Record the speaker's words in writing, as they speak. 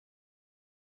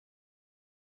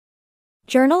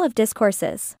Journal of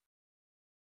Discourses.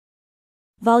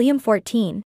 Volume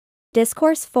 14.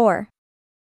 Discourse 4.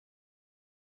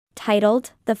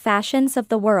 Titled, The Fashions of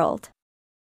the World.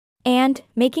 And,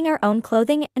 Making Our Own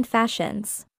Clothing and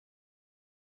Fashions.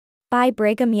 By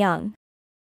Brigham Young.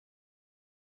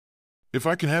 If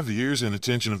I can have the ears and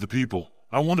attention of the people,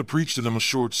 I want to preach to them a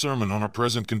short sermon on our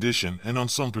present condition and on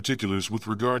some particulars with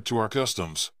regard to our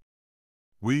customs.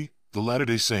 We, the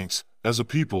Latter-day Saints, as a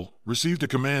people, received a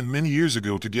command many years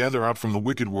ago to gather out from the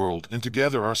wicked world and to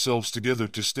gather ourselves together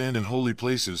to stand in holy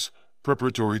places,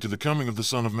 preparatory to the coming of the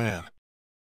Son of Man.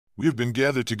 We have been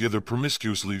gathered together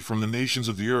promiscuously from the nations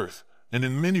of the earth, and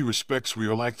in many respects we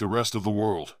are like the rest of the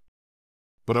world.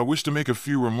 But I wish to make a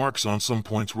few remarks on some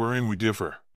points wherein we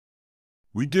differ.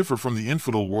 We differ from the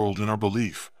infidel world in our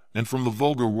belief, and from the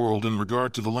vulgar world in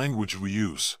regard to the language we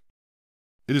use.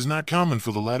 It is not common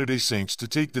for the Latter-day Saints to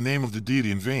take the name of the deity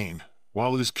in vain,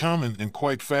 while it is common and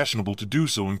quite fashionable to do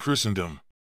so in Christendom.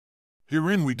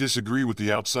 Herein we disagree with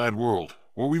the outside world,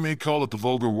 or we may call it the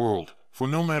vulgar world, for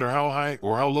no matter how high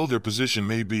or how low their position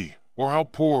may be, or how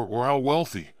poor or how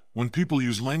wealthy, when people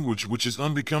use language which is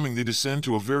unbecoming they descend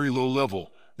to a very low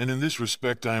level, and in this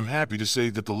respect I am happy to say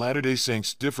that the Latter-day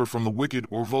Saints differ from the wicked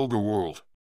or vulgar world.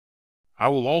 I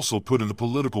will also put in the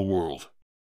political world.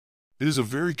 It is a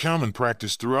very common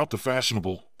practice throughout the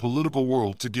fashionable, political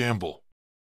world to gamble.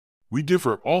 We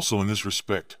differ also in this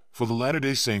respect, for the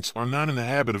Latter-day Saints are not in the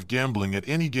habit of gambling at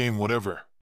any game whatever.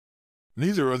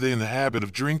 Neither are they in the habit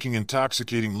of drinking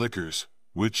intoxicating liquors,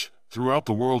 which, throughout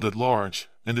the world at large,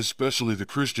 and especially the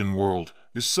Christian world,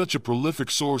 is such a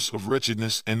prolific source of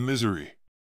wretchedness and misery.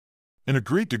 In a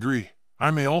great degree,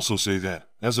 I may also say that,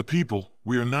 as a people,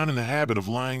 we are not in the habit of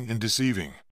lying and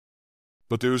deceiving.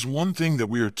 But there is one thing that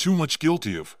we are too much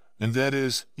guilty of, and that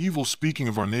is, evil speaking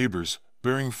of our neighbors,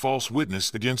 bearing false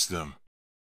witness against them.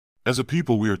 As a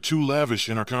people we are too lavish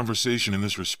in our conversation in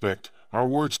this respect, our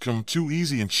words come too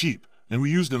easy and cheap, and we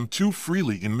use them too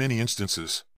freely in many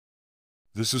instances.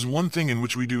 This is one thing in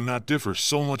which we do not differ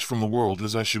so much from the world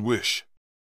as I should wish.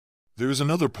 There is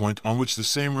another point on which the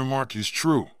same remark is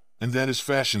true, and that is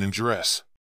fashion in dress.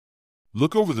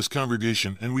 Look over this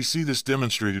congregation and we see this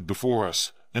demonstrated before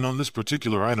us, and on this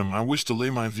particular item I wish to lay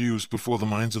my views before the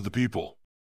minds of the people.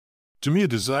 To me a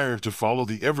desire to follow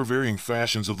the ever-varying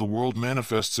fashions of the world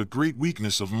manifests a great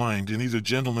weakness of mind in either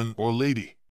gentleman or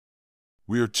lady.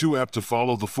 We are too apt to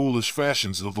follow the foolish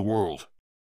fashions of the world.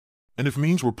 And if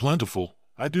means were plentiful,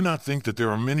 I do not think that there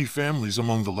are many families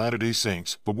among the Latter-day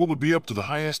Saints but what would be up to the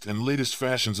highest and latest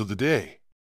fashions of the day.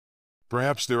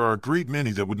 Perhaps there are a great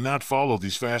many that would not follow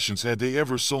these fashions had they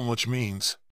ever so much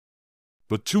means.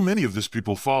 But too many of this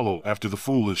people follow after the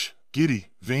foolish, giddy,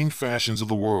 vain fashions of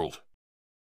the world.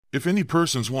 If any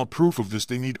persons want proof of this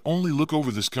they need only look over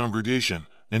this congregation,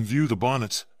 and view the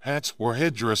bonnets, hats, or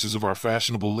headdresses of our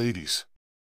fashionable ladies.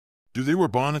 Do they wear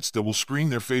bonnets that will screen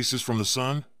their faces from the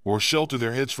sun, or shelter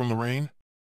their heads from the rain?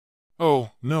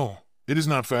 Oh, no, it is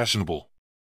not fashionable.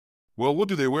 Well, what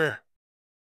do they wear?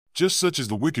 Just such as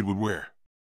the wicked would wear.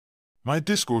 My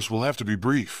discourse will have to be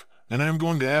brief, and I am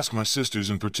going to ask my sisters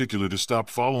in particular to stop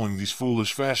following these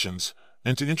foolish fashions,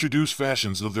 and to introduce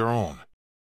fashions of their own.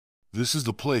 This is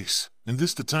the place, and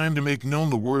this the time to make known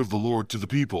the word of the Lord to the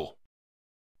people.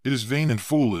 It is vain and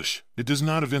foolish, it does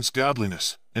not evince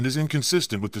godliness, and is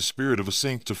inconsistent with the spirit of a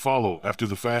saint to follow after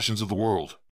the fashions of the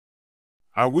world.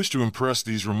 I wish to impress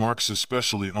these remarks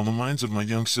especially on the minds of my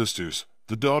young sisters,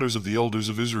 the daughters of the elders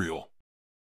of Israel.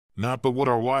 Not but what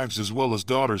our wives as well as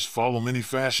daughters follow many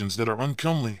fashions that are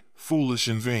uncomely, foolish,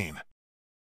 and vain.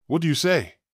 What do you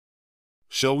say?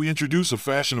 Shall we introduce a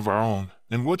fashion of our own,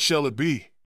 and what shall it be?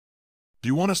 Do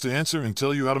you want us to answer and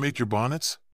tell you how to make your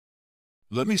bonnets?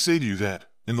 Let me say to you that,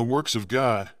 in the works of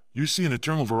God, you see an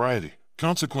eternal variety.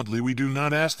 Consequently we do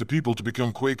not ask the people to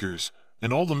become Quakers,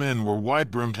 and all the men wore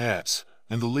wide-brimmed hats,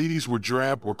 and the ladies wore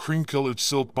drab or cream-colored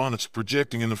silk bonnets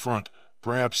projecting in the front,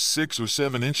 perhaps 6 or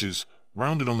 7 inches,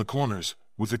 rounded on the corners,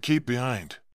 with a cape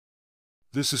behind.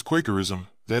 This is Quakerism,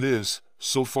 that is,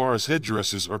 so far as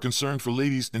headdresses are concerned for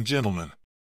ladies and gentlemen.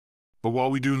 But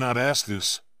while we do not ask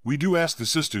this, we do ask the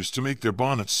sisters to make their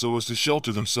bonnets so as to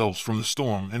shelter themselves from the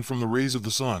storm and from the rays of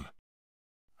the sun.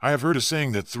 I have heard a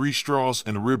saying that 3 straws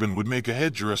and a ribbon would make a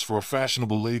headdress for a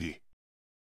fashionable lady.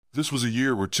 This was a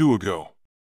year or 2 ago.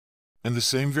 And the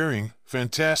same varying,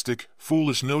 fantastic,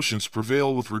 foolish notions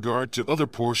prevail with regard to other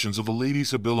portions of a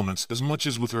lady's habiliments as much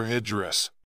as with her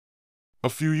headdress. A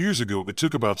few years ago it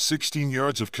took about 16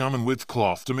 yards of common width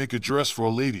cloth to make a dress for a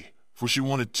lady, for she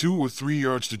wanted 2 or 3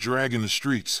 yards to drag in the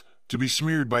streets, to be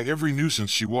smeared by every nuisance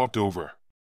she walked over.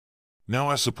 Now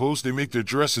I suppose they make their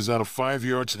dresses out of 5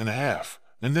 yards and a half,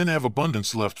 and then have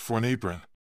abundance left for an apron.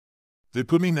 They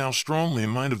put me now strongly in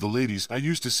mind of the ladies I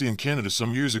used to see in Canada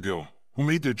some years ago, who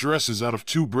made their dresses out of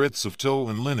 2 breadths of tow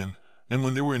and linen, and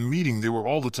when they were in meeting they were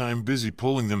all the time busy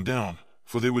pulling them down,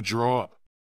 for they would draw up.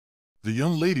 The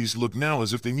young ladies look now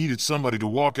as if they needed somebody to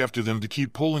walk after them to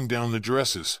keep pulling down their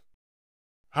dresses.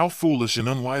 How foolish and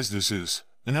unwise this is,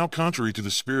 and how contrary to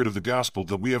the spirit of the gospel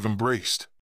that we have embraced.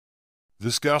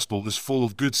 This gospel is full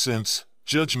of good sense,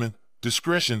 judgment,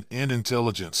 discretion, and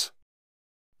intelligence.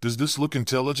 Does this look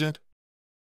intelligent?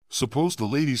 Suppose the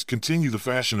ladies continue the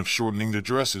fashion of shortening their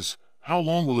dresses, how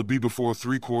long will it be before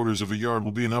 3/4 of a yard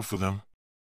will be enough for them?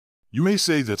 You may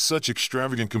say that such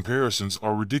extravagant comparisons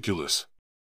are ridiculous.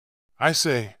 I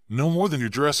say, no more than your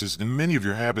dresses and many of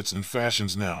your habits and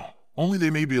fashions now, only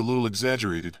they may be a little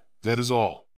exaggerated, that is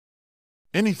all.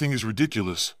 Anything is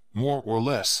ridiculous, more or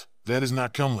less, that is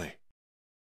not comely.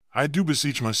 I do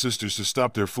beseech my sisters to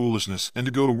stop their foolishness and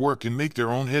to go to work and make their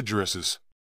own headdresses.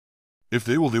 If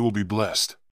they will be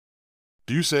blessed.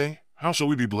 Do you say, how shall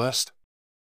we be blessed?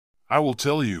 I will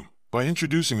tell you, by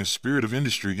introducing a spirit of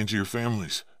industry into your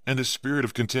families, and a spirit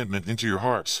of contentment into your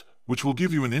hearts, which will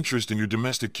give you an interest in your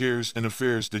domestic cares and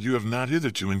affairs that you have not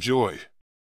hitherto enjoyed.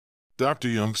 Dr.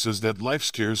 Young says that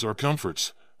life's cares are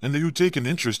comforts, and they who take an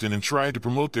interest in and try to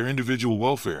promote their individual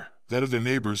welfare, that of their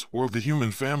neighbors or of the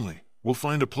human family, will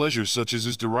find a pleasure such as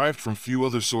is derived from few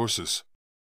other sources.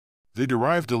 They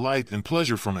derive delight and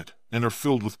pleasure from it, and are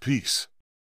filled with peace.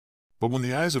 But when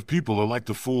the eyes of people are like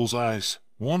the fool's eyes,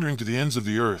 wandering to the ends of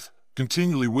the earth,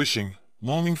 continually wishing,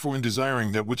 longing for and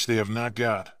desiring that which they have not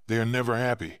got, they are never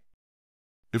happy.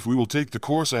 If we will take the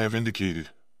course I have indicated,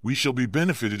 we shall be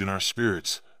benefited in our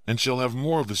spirits, and shall have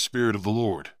more of the Spirit of the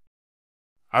Lord.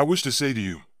 I wish to say to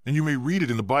you, and you may read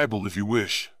it in the Bible if you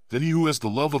wish, that he who has the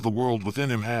love of the world within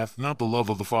him hath not the love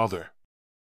of the Father.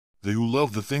 They who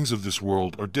love the things of this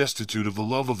world are destitute of the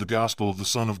love of the gospel of the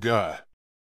Son of God.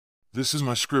 This is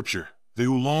my scripture, they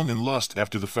who long and lust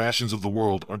after the fashions of the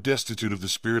world are destitute of the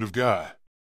Spirit of God.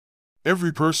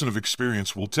 Every person of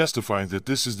experience will testify that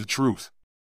this is the truth.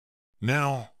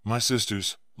 Now, my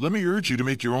sisters, let me urge you to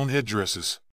make your own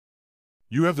headdresses.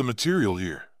 You have the material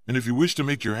here, and if you wish to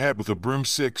make your hat with a brim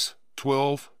 6,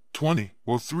 12, 20,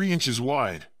 or 3 inches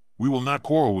wide, we will not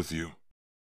quarrel with you.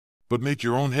 But make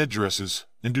your own headdresses,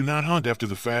 and do not hunt after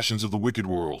the fashions of the wicked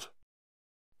world.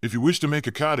 If you wish to make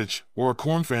a cottage, or a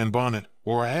corn-fan bonnet,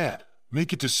 or a hat,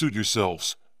 make it to suit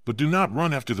yourselves, but do not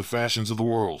run after the fashions of the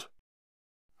world.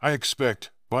 I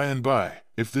expect, by and by,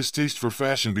 if this taste for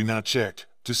fashion be not checked,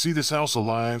 to see this house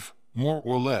alive, more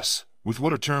or less, with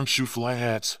what are termed shoe-fly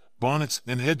hats, bonnets,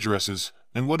 and headdresses,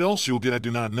 and what else you'll get I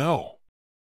do not know.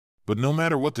 But no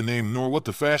matter what the name nor what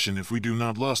the fashion if we do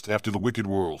not lust after the wicked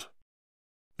world.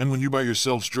 And when you buy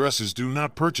yourselves dresses, do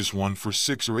not purchase one for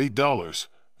 $6 or $8,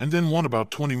 and then one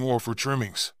about 20 more for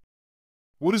trimmings.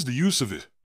 What is the use of it?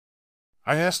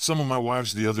 I asked some of my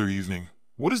wives the other evening,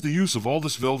 what is the use of all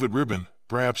this velvet ribbon,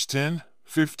 perhaps 10,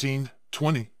 15,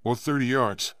 20, or 30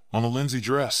 yards, on a linsey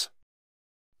dress?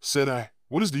 Said I,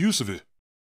 what is the use of it?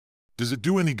 Does it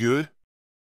do any good?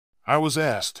 I was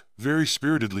asked, very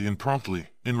spiritedly and promptly,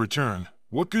 in return,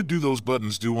 what good do those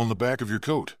buttons do on the back of your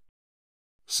coat?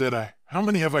 Said I, how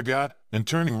many have I got? And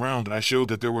turning round I showed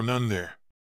that there were none there.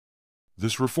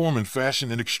 This reform in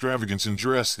fashion and extravagance in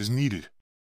dress is needed.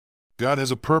 God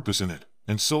has a purpose in it,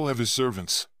 and so have his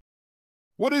servants.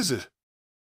 What is it?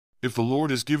 If the Lord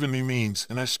has given me means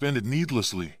and I spend it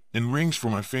needlessly, in rings for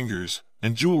my fingers,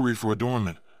 and jewelry for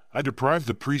adornment, I deprive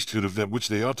the priesthood of that which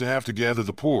they ought to have to gather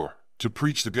the poor, to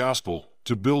preach the gospel,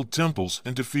 to build temples,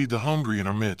 and to feed the hungry in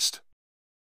our midst.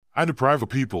 I deprive a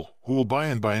people, who will by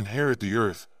and by inherit the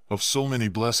earth, of so many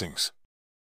blessings.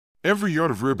 Every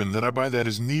yard of ribbon that I buy that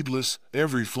is needless,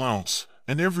 every flounce,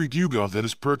 and every gewgaw that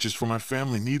is purchased for my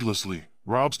family needlessly,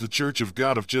 robs the church of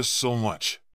God of just so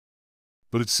much.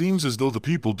 But it seems as though the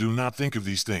people do not think of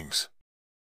these things.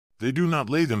 They do not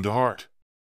lay them to heart.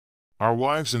 Our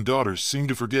wives and daughters seem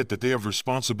to forget that they have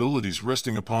responsibilities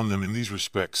resting upon them in these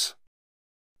respects.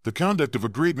 The conduct of a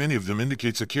great many of them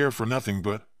indicates a care for nothing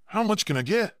but, how much can I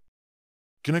get?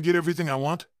 Can I get everything I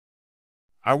want?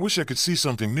 I wish I could see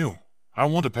something new. I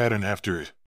want a pattern after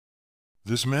it.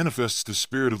 This manifests the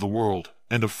spirit of the world,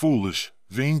 and a foolish,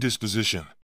 vain disposition.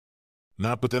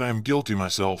 Not but that I am guilty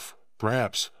myself,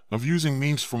 perhaps, of using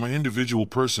means for my individual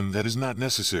person that is not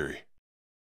necessary.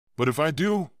 But if I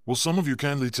do, will some of you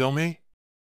kindly tell me?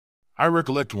 I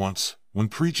recollect once, when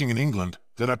preaching in England,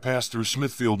 that I passed through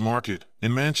Smithfield Market,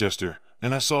 in Manchester,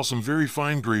 and I saw some very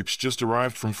fine grapes just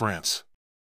arrived from France.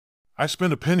 I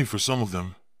spent a penny for some of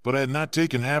them, but I had not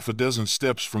taken half a dozen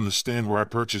steps from the stand where I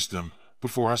purchased them,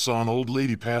 before I saw an old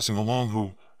lady passing along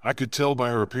who, I could tell by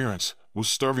her appearance, was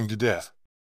starving to death.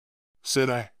 Said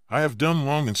I have done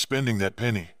wrong in spending that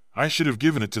penny. I should have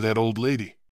given it to that old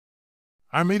lady.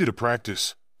 I made it a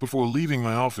practice, before leaving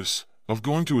my office, of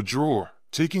going to a drawer,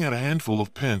 taking out a handful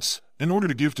of pence, in order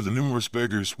to give to the numerous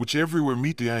beggars which everywhere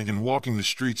meet the eye in walking the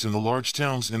streets in the large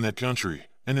towns in that country,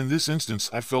 and in this instance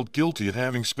I felt guilty at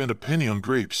having spent a penny on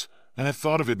grapes, and I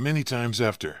thought of it many times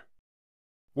after.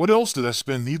 What else did I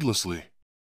spend needlessly?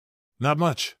 Not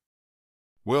much.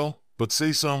 Well, but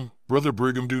say some, Brother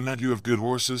Brigham, do not you have good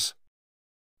horses?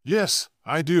 Yes,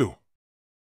 I do.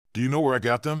 Do you know where I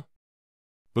got them?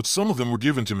 But some of them were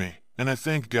given to me, and I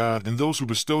thank God and those who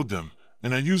bestowed them,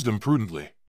 and I used them prudently.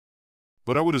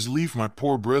 But I would as lief my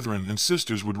poor brethren and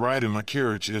sisters would ride in my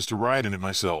carriage as to ride in it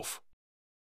myself.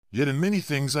 Yet in many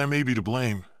things I may be to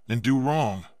blame, and do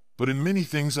wrong, but in many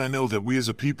things I know that we as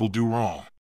a people do wrong.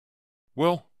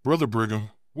 Well, Brother Brigham,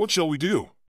 what shall we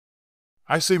do?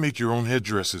 I say make your own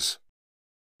headdresses.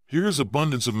 Here is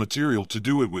abundance of material to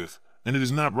do it with, and it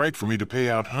is not right for me to pay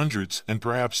out hundreds and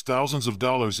perhaps thousands of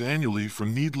dollars annually for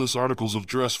needless articles of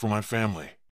dress for my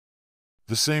family.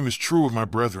 The same is true of my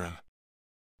brethren.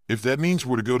 If that means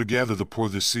we're to go to gather the poor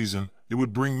this season, it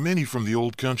would bring many from the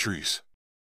old countries.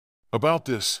 About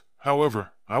this,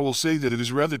 however, I will say that it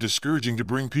is rather discouraging to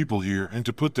bring people here and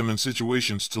to put them in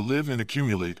situations to live and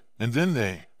accumulate, and then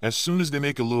they, as soon as they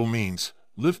make a little means,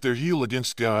 lift their heel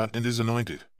against God and His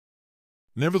anointed.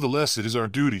 Nevertheless, it is our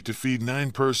duty to feed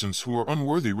 9 persons who are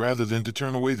unworthy rather than to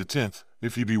turn away the 10th,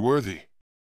 if he be worthy.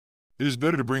 It is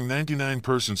better to bring 99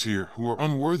 persons here who are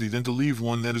unworthy than to leave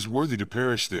one that is worthy to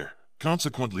perish there.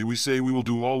 Consequently, we say we will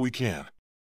do all we can.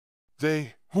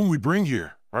 They, whom we bring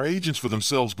here, are agents for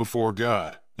themselves before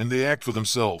God, and they act for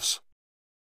themselves.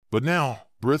 But now,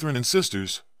 brethren and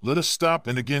sisters, let us stop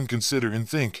and again consider and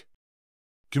think.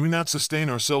 Can we not sustain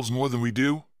ourselves more than we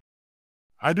do?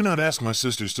 I do not ask my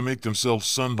sisters to make themselves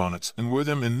sunbonnets and wear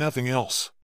them and nothing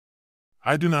else.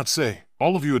 I do not say,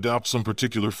 all of you adopt some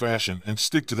particular fashion and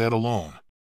stick to that alone.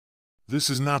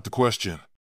 This is not the question.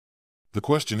 The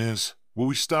question is, will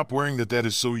we stop wearing that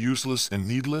is so useless and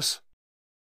needless?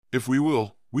 If we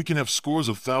will, we can have scores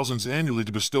of thousands annually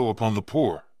to bestow upon the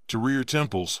poor, to rear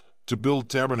temples, to build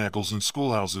tabernacles and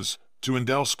schoolhouses, to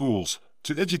endow schools,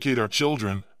 to educate our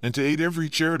children, and to aid every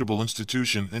charitable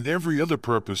institution and every other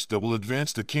purpose that will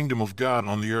advance the kingdom of God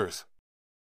on the earth.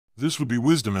 This would be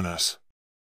wisdom in us.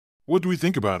 What do we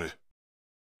think about it?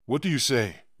 What do you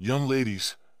say, young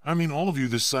ladies? I mean all of you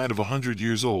this side of 100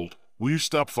 years old. Will you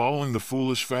stop following the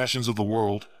foolish fashions of the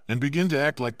world, and begin to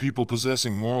act like people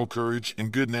possessing moral courage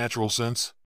and good natural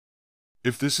sense?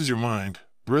 If this is your mind,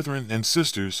 brethren and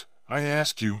sisters, I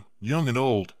ask you, young and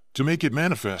old, to make it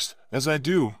manifest, as I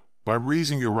do, by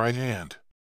raising your right hand.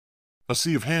 A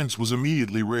sea of hands was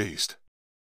immediately raised.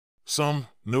 Some,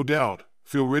 no doubt,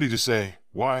 feel ready to say,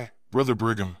 why, Brother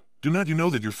Brigham, do not you know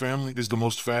that your family is the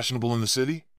most fashionable in the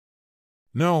city?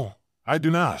 No, I do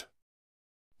not.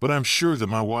 But I'm sure that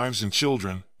my wives and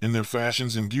children, in their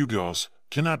fashions and gewgaws,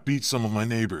 cannot beat some of my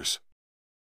neighbors.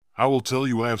 I will tell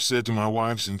you I have said to my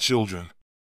wives and children.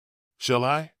 Shall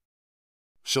I?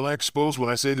 Shall I expose what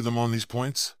I say to them on these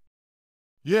points?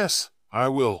 Yes, I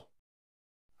will.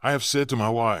 I have said to my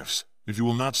wives, if you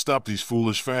will not stop these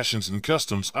foolish fashions and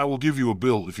customs, I will give you a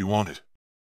bill if you want it.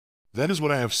 That is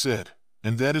what I have said,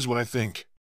 and that is what I think.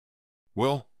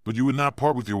 Well, but you would not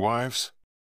part with your wives?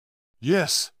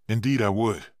 Yes, indeed I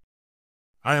would.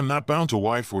 I am not bound to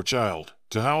wife or child,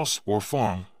 to house or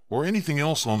farm, or anything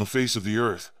else on the face of the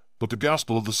earth, but the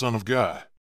gospel of the Son of God.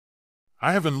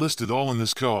 I have enlisted all in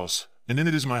this cause, and in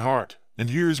it is my heart, and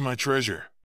here is my treasure.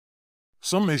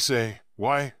 Some may say,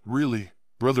 why, really,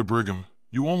 Brother Brigham,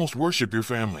 you almost worship your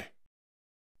family.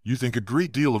 You think a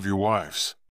great deal of your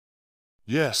wives.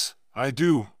 Yes, I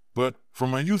do, but,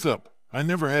 from my youth up, I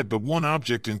never had but one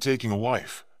object in taking a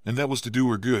wife, and that was to do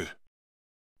her good.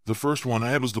 The first one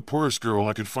I had was the poorest girl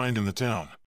I could find in the town.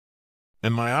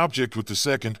 And my object with the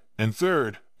second, and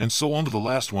third, and so on to the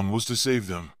last one was to save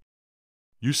them.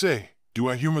 You say, do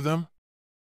I humor them?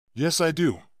 Yes, I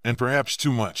do, and perhaps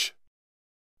too much.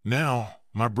 Now,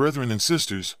 my brethren and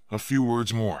sisters, a few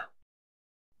words more.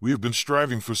 We have been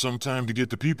striving for some time to get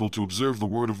the people to observe the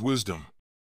word of wisdom.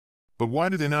 But why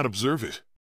do they not observe it?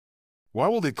 Why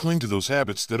will they cling to those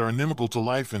habits that are inimical to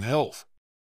life and health?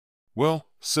 Well,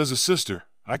 says a sister,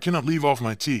 I cannot leave off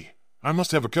my tea. I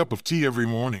must have a cup of tea every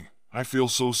morning. I feel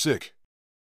so sick.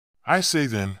 I say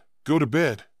then, go to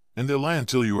bed, and they'll lie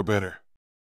until you are better.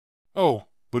 Oh,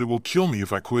 but it will kill me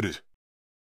if I quit it.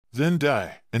 Then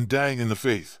die, and die in the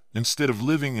faith, instead of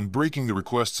living and breaking the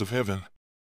requests of heaven.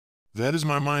 That is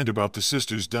my mind about the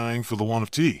sisters dying for the want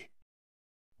of tea.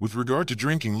 With regard to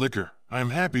drinking liquor, I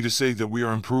am happy to say that we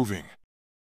are improving.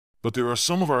 But there are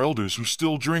some of our elders who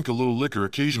still drink a little liquor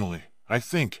occasionally, I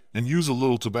think, and use a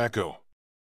little tobacco.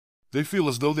 They feel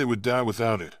as though they would die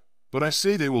without it, but I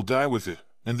say they will die with it,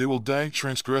 and they will die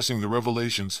transgressing the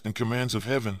revelations and commands of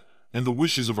heaven, and the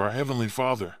wishes of our Heavenly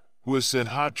Father, who has said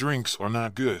hot drinks are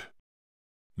not good.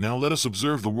 Now let us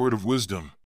observe the word of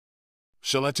wisdom.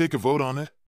 Shall I take a vote on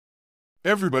it?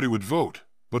 Everybody would vote,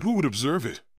 but who would observe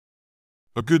it?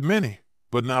 A good many,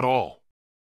 but not all.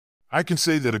 I can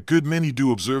say that a good many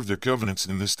do observe their covenants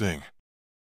in this thing.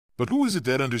 But who is it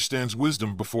that understands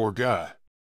wisdom before God?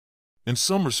 In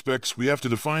some respects we have to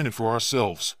define it for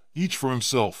ourselves, each for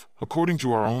himself, according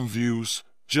to our own views,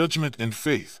 judgment and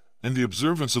faith, and the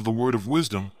observance of the word of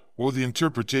wisdom, or the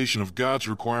interpretation of God's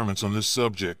requirements on this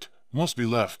subject, must be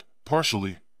left,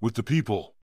 partially, with the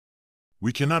people.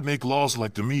 We cannot make laws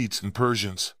like the Medes and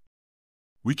Persians.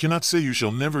 We cannot say you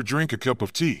shall never drink a cup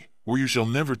of tea, or you shall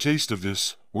never taste of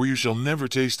this, or you shall never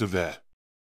taste of that.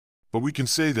 But we can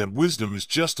say that wisdom is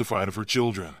justified of her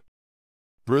children.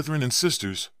 Brethren and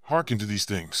sisters, hearken to these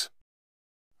things.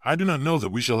 I do not know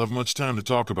that we shall have much time to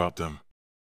talk about them.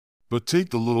 But take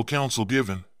the little counsel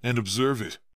given, and observe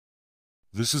it.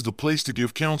 This is the place to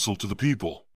give counsel to the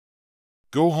people.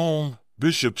 Go home,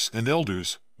 bishops and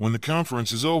elders, when the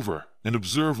conference is over, and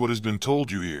observe what has been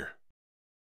told you here.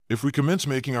 If we commence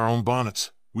making our own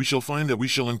bonnets, we shall find that we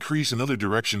shall increase in other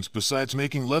directions besides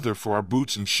making leather for our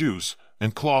boots and shoes,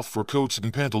 and cloth for coats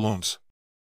and pantaloons.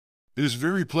 It is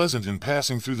very pleasant in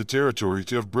passing through the territory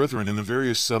to have brethren in the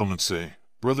various settlements say,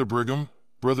 Brother Brigham,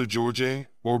 Brother George A.,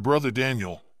 or Brother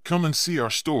Daniel, come and see our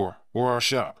store, or our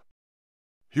shop.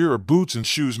 Here are boots and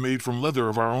shoes made from leather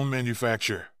of our own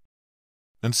manufacture.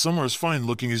 And some are as fine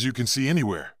looking as you can see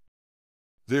anywhere.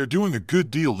 They are doing a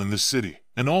good deal in this city,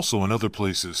 and also in other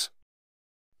places.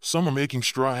 Some are making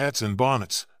straw hats and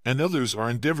bonnets, and others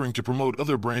are endeavoring to promote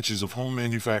other branches of home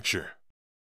manufacture.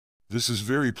 This is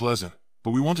very pleasant, but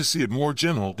we want to see it more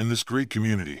general in this great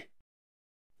community.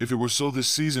 If it were so this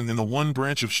season in the one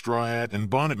branch of straw hat and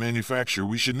bonnet manufacture,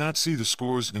 we should not see the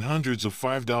scores and hundreds of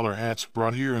 $5 hats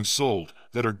brought here and sold,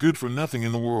 that are good for nothing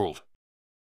in the world.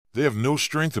 They have no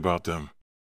strength about them.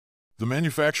 The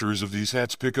manufacturers of these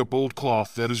hats pick up old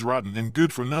cloth that is rotten and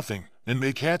good for nothing, and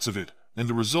make hats of it, and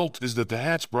the result is that the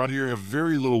hats brought here have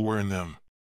very little wear in them.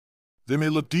 They may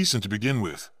look decent to begin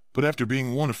with, but after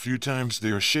being worn a few times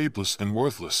they are shapeless and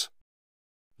worthless.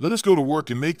 Let us go to work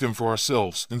and make them for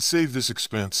ourselves and save this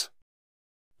expense.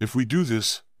 If we do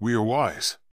this, we are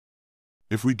wise.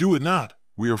 If we do it not,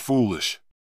 we are foolish.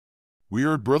 We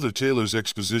heard Brother Taylor's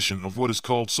exposition of what is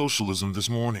called socialism this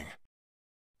morning.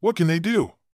 What can they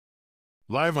do?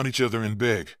 Live on each other and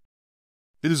beg.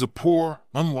 It is a poor,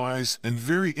 unwise, and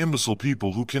very imbecile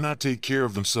people who cannot take care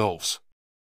of themselves.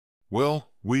 Well,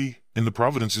 we, in the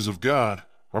providences of God,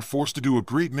 are forced to do a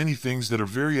great many things that are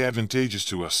very advantageous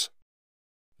to us.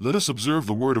 Let us observe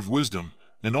the word of wisdom,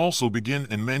 and also begin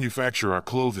and manufacture our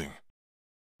clothing.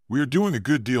 We are doing a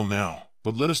good deal now,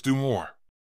 but let us do more.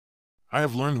 I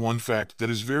have learned one fact that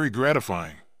is very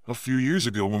gratifying. A few years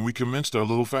ago when we commenced our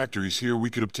little factories here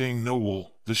we could obtain no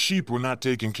wool, the sheep were not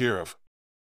taken care of.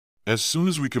 As soon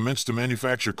as we commenced to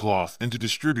manufacture cloth and to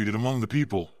distribute it among the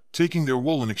people, taking their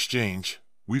wool in exchange,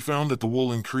 we found that the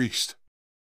wool increased.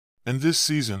 And this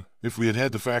season, if we had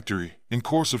had the factory, in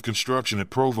course of construction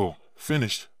at Provo,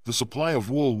 finished, the supply of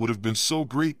wool would have been so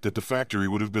great that the factory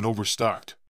would have been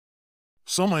overstocked.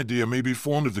 Some idea may be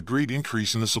formed of the great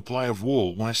increase in the supply of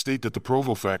wool when I state that the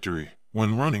Provo factory,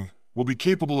 when running, will be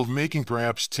capable of making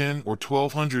perhaps 10 or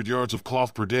 1,200 yards of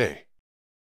cloth per day.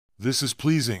 This is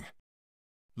pleasing.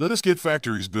 Let us get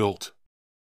factories built.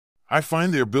 I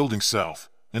find they are building south,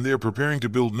 and they are preparing to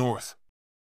build north.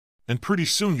 And pretty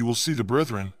soon you will see the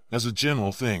brethren, as a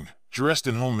general thing, dressed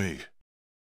in homemade.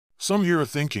 Some here are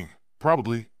thinking,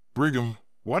 probably, Brigham,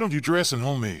 why don't you dress in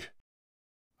homemade?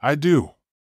 I do.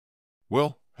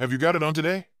 Well, have you got it on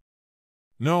today?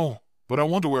 No, but I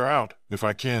want to wear out, if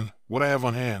I can, what I have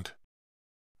on hand.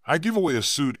 I give away a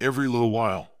suit every little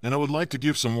while, and I would like to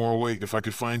give some more away if I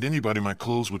could find anybody my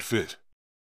clothes would fit.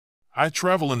 I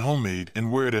travel in homemade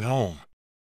and wear it at home.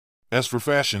 As for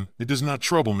fashion, it does not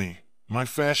trouble me. My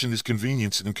fashion is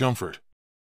convenience and comfort.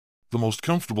 The most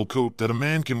comfortable coat that a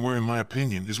man can wear in my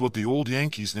opinion is what the old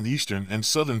Yankees and Eastern and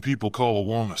Southern people call a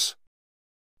warmus.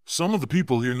 Some of the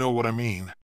people here know what I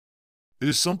mean. It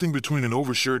is something between an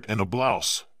overshirt and a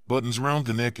blouse, buttons round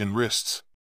the neck and wrists.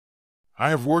 I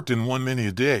have worked in one many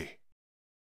a day.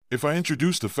 If I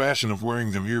introduce the fashion of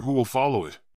wearing them here, who will follow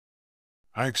it?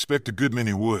 I expect a good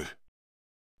many would.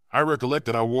 I recollect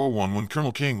that I wore one when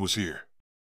Colonel King was here.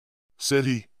 Said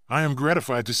he, I am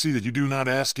gratified to see that you do not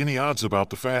ask any odds about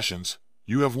the fashions.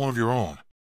 You have one of your own.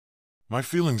 My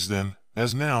feelings then,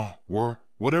 as now, were,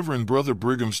 whatever in Brother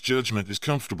Brigham's judgment is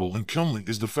comfortable and comely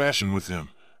is the fashion with him,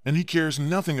 and he cares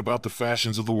nothing about the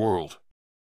fashions of the world.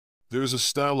 There is a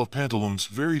style of pantaloons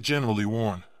very generally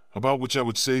worn, about which I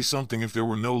would say something if there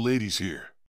were no ladies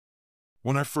here.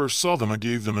 When I first saw them I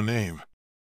gave them a name.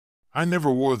 I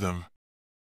never wore them.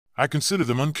 I consider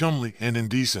them uncomely and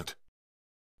indecent.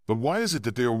 But why is it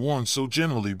that they are worn so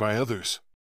generally by others?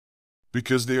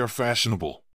 Because they are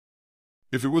fashionable.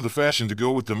 If it were the fashion to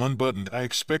go with them unbuttoned, I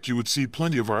expect you would see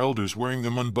plenty of our elders wearing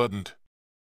them unbuttoned.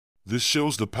 This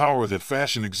shows the power that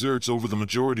fashion exerts over the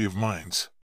majority of minds.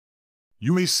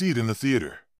 You may see it in the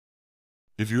theater.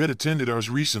 If you had attended ours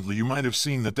recently, you might have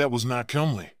seen that was not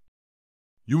comely.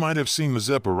 You might have seen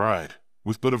Mazeppa ride,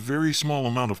 with but a very small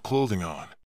amount of clothing on.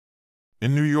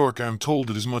 In New York I am told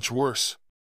it is much worse.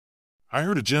 I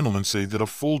heard a gentleman say that a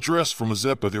full dress for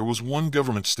Mazeppa there was one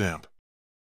government stamp.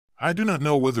 I do not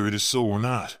know whether it is so or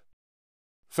not.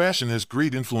 Fashion has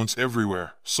great influence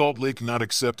everywhere, Salt Lake not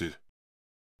excepted.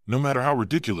 No matter how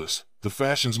ridiculous, the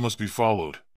fashions must be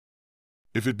followed.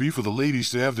 If it be for the ladies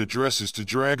to have their dresses to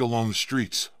drag along the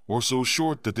streets, or so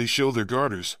short that they show their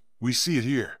garters, we see it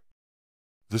here.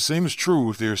 The same is true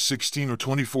if they are 16 or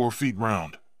 24 feet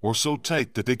round, or so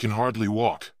tight that they can hardly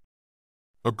walk.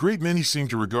 A great many seem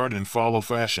to regard and follow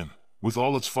fashion, with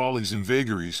all its follies and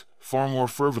vagaries, far more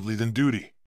fervently than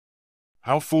duty.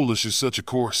 How foolish is such a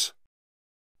course!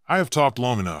 I have talked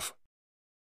long enough.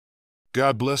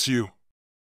 God bless you.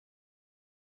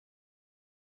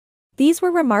 These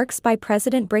were remarks by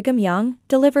President Brigham Young,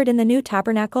 delivered in the New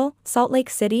Tabernacle, Salt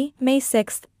Lake City, May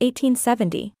 6,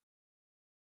 1870.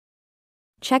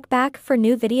 Check back for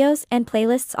new videos and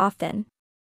playlists often.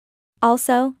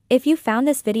 Also, if you found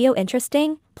this video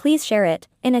interesting, please share it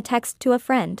in a text to a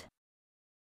friend.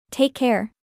 Take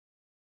care.